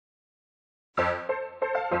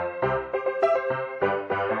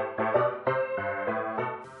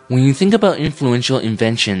When you think about influential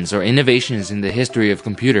inventions or innovations in the history of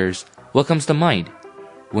computers, what comes to mind?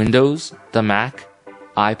 Windows? The Mac?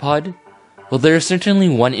 iPod? Well, there is certainly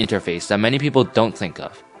one interface that many people don't think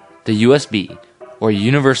of, the USB, or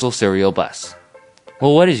Universal Serial Bus.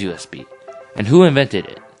 Well, what is USB? And who invented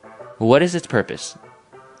it? Well, what is its purpose?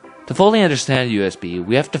 To fully understand USB,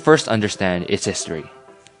 we have to first understand its history.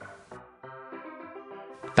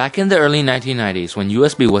 Back in the early 1990s, when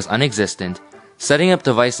USB was unexistent, setting up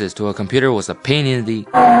devices to a computer was a pain in the...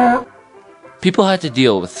 People had to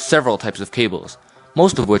deal with several types of cables,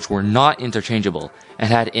 most of which were not interchangeable and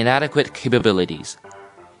had inadequate capabilities.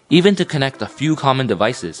 Even to connect a few common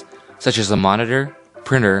devices, such as a monitor,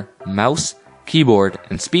 printer, mouse, keyboard,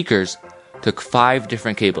 and speakers, took 5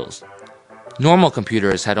 different cables. Normal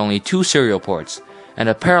computers had only 2 serial ports, and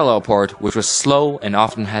a parallel port which was slow and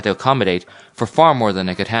often had to accommodate for far more than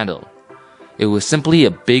it could handle. It was simply a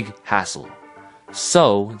big hassle.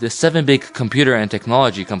 So, the 7 big computer and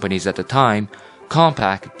technology companies at the time,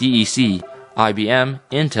 Compaq, DEC, IBM,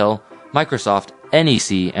 Intel, Microsoft,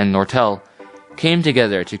 NEC, and Nortel, came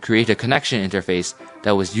together to create a connection interface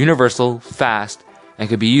that was universal, fast, and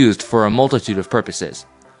could be used for a multitude of purposes.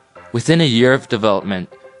 Within a year of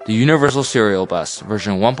development, the Universal Serial Bus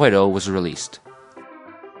version 1.0 was released.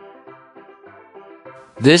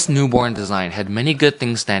 This newborn design had many good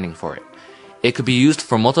things standing for it. It could be used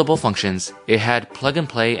for multiple functions, it had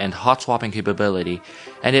plug-and-play and hot-swapping capability,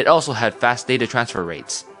 and it also had fast data transfer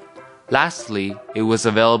rates. Lastly, it was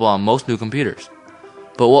available on most new computers.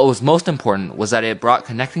 But what was most important was that it brought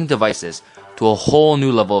connecting devices to a whole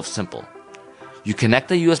new level of simple. You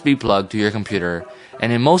connect a USB plug to your computer,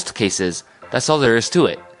 and in most cases, that's all there is to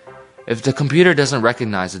it. If the computer doesn't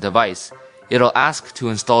recognize the device, it'll ask to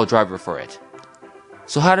install a driver for it.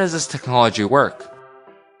 So how does this technology work?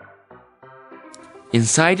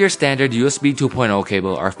 Inside your standard USB 2.0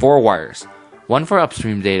 cable are 4 wires, one for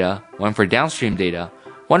upstream data, one for downstream data,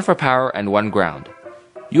 one for power, and one ground.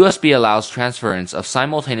 USB allows transference of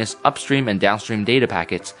simultaneous upstream and downstream data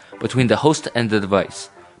packets between the host and the device,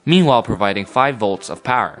 meanwhile providing 5 volts of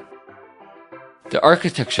power. The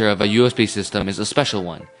architecture of a USB system is a special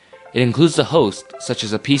one. It includes the host, such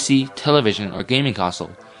as a PC, television, or gaming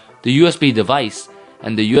console, the USB device,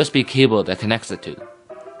 and the USB cable that connects the two.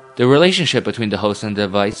 The relationship between the host and the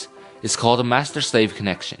device is called a master-slave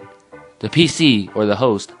connection. The PC, or the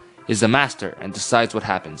host, is the master and decides what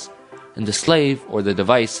happens, and the slave, or the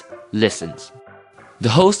device, listens. The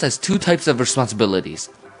host has 2 types of responsibilities,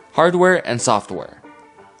 hardware and software.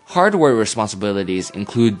 Hardware responsibilities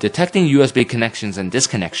include detecting USB connections and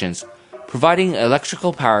disconnections, providing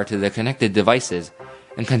electrical power to the connected devices,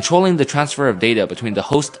 and controlling the transfer of data between the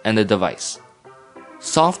host and the device.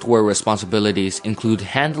 Software responsibilities include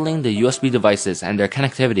handling the USB devices and their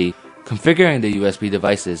connectivity, configuring the USB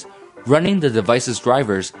devices, running the device's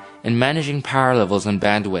drivers, and managing power levels and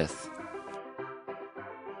bandwidth.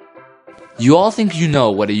 You all think you know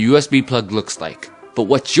what a USB plug looks like, but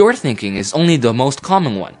what you're thinking is only the most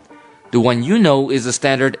common one. The one you know is the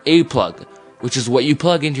standard A plug, which is what you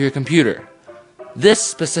plug into your computer. This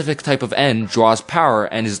specific type of end draws power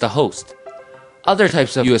and is the host. Other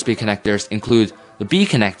types of USB connectors include the B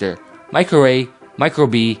connector, micro A, micro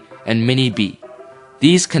B, and mini B.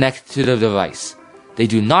 These connect to the device. They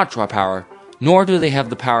do not draw power, nor do they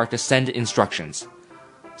have the power to send instructions.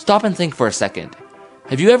 Stop and think for a second.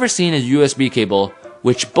 Have you ever seen a USB cable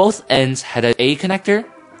which both ends had an A connector?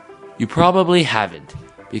 You probably haven't,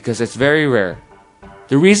 because it's very rare.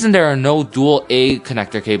 The reason there are no dual A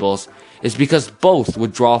connector cables is because both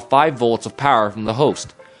would draw 5 volts of power from the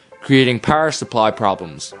host, creating power supply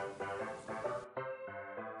problems.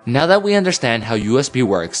 Now that we understand how USB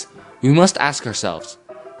works, we must ask ourselves,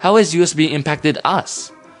 how has USB impacted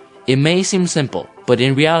us? It may seem simple, but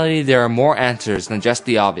in reality there are more answers than just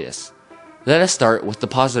the obvious. Let us start with the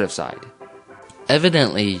positive side.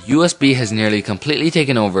 Evidently, USB has nearly completely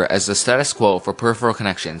taken over as the status quo for peripheral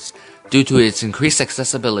connections due to its increased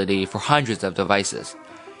accessibility for hundreds of devices.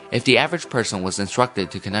 If the average person was instructed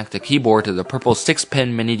to connect a keyboard to the purple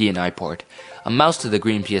 6-pin mini DNI port, a mouse to the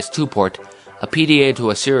green PS2 port, a PDA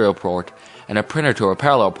to a serial port, and a printer to a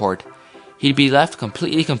parallel port, he'd be left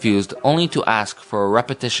completely confused only to ask for a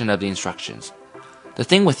repetition of the instructions. The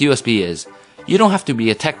thing with USB is, you don't have to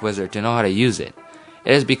be a tech wizard to know how to use it.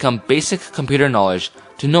 It has become basic computer knowledge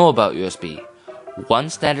to know about USB. One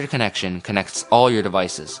standard connection connects all your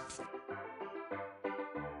devices.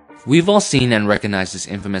 We've all seen and recognized this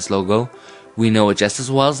infamous logo. We know it just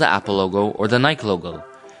as well as the Apple logo or the Nike logo.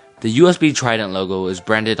 The USB Trident logo is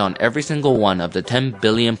branded on every single one of the 10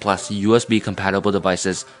 billion plus USB compatible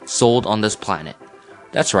devices sold on this planet.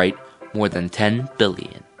 That's right, more than 10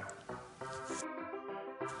 billion.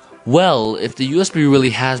 Well, if the USB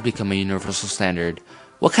really has become a universal standard,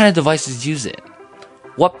 what kind of devices use it?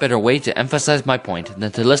 What better way to emphasize my point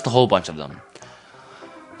than to list a whole bunch of them?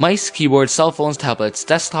 Mice, keyboards, cell phones, tablets,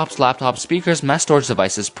 desktops, laptops, speakers, mass storage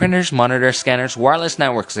devices, printers, monitors, scanners, wireless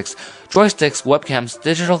network sticks, joysticks, webcams,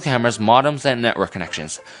 digital cameras, modems, and network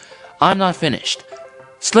connections. I'm not finished.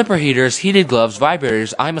 Slipper heaters, heated gloves,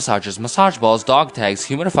 vibrators, eye massagers, massage balls, dog tags,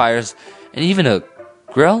 humidifiers, and even a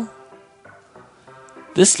grill?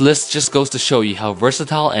 This list just goes to show you how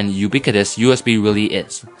versatile and ubiquitous USB really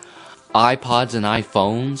is. iPods and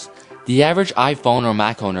iPhones. The average iPhone or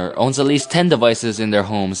Mac owner owns at least 10 devices in their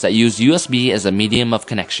homes that use USB as a medium of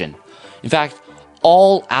connection. In fact,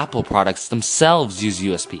 all Apple products themselves use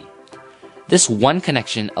USB. This one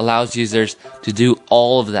connection allows users to do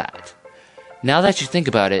all of that. Now that you think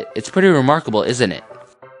about it, it's pretty remarkable, isn't it?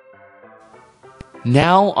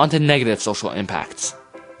 Now onto negative social impacts.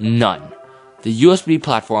 None. The USB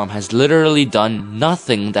platform has literally done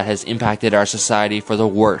nothing that has impacted our society for the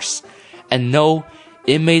worse. And no,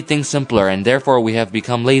 it made things simpler and therefore we have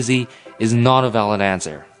become lazy is not a valid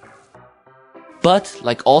answer. But,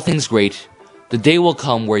 like all things great, the day will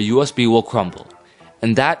come where USB will crumble.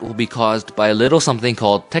 And that will be caused by a little something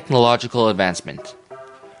called technological advancement.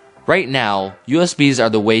 Right now, USBs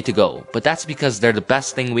are the way to go, but that's because they're the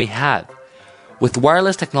best thing we have. With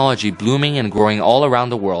wireless technology blooming and growing all around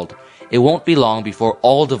the world, it won't be long before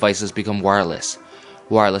all devices become wireless.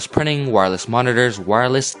 Wireless printing, wireless monitors,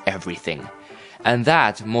 wireless everything. And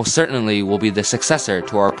that most certainly will be the successor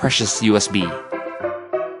to our precious USB.